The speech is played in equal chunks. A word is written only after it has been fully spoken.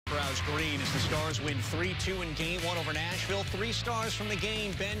Forest Green as the Stars win 3-2 in Game 1 over Nashville. 3 stars from the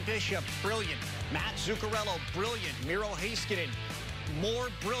game. Ben Bishop, brilliant. Matt Zuccarello, brilliant. Miro Heiskanen, more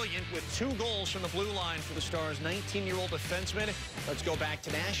brilliant with 2 goals from the blue line for the Stars' 19-year-old defenseman. Let's go back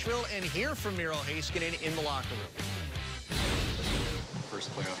to Nashville and hear from Miro Heiskanen in the locker room. First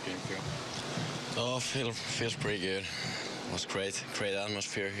playoff game feel? Oh, feels pretty good. It was great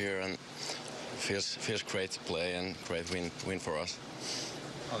atmosphere here, and feels great to play and great win for us.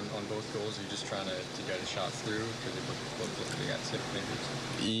 On both goals, are you just trying to get a shot through because they got tipped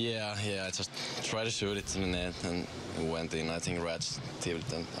maybe? Yeah, I just tried to shoot it in the net and it went in. I think Rats tipped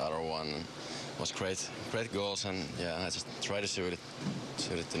the other one. And it was great goals, and yeah, I just tried to shoot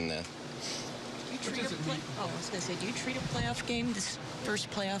it in the net. Do you treat a playoff game, this first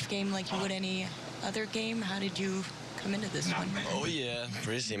playoff game, like you would any other game? How did you come into this one? Oh yeah,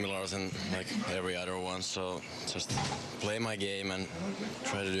 pretty similar than like every other one. So just play my game and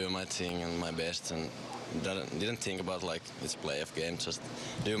try to do my thing and my best, and didn't think about like it's playoff game. Just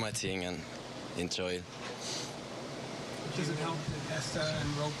do my thing and enjoy it. Does it help that Esta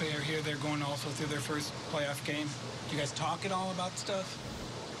and Rope are here? They're going also through their first playoff game. Do you guys talk at all about stuff?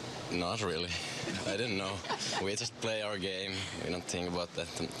 Not really. I didn't know. We just play our game. We don't think about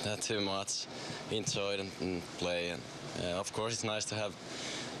that too much. Enjoy it and play. And of course, it's nice to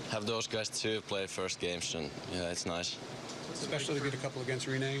have those guys too play first games, and yeah, it's nice. Especially to get a couple against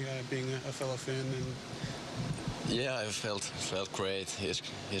Rene, being a fellow Finn. And yeah, I felt great.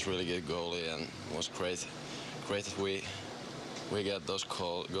 He's really good goalie, and it was great that we got those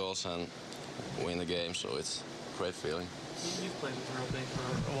goals and win the game. So it's a great feeling. You've played with Rope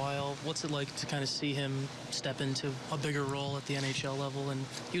for a while. What's it like to kind of see him step into a bigger role at the NHL level? And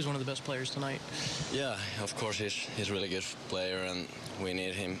he was one of the best players tonight. Yeah, of course he's a really good player, and we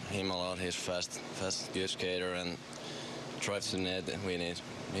need him a lot. He's fast, good skater, and drives to net. We need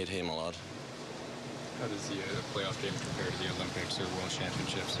him a lot. How does the playoff game compare to the Olympics or World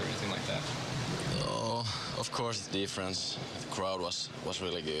Championships or anything like that? Oh, of course the difference. The crowd was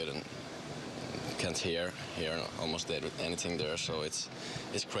really good, and can't hear almost anything there, so it's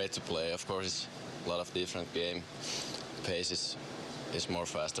great to play. Of course, it's a lot of different game. Pace is more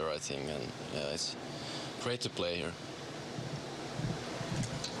faster, I think, and yeah, it's great to play here.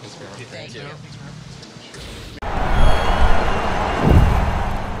 Thank you.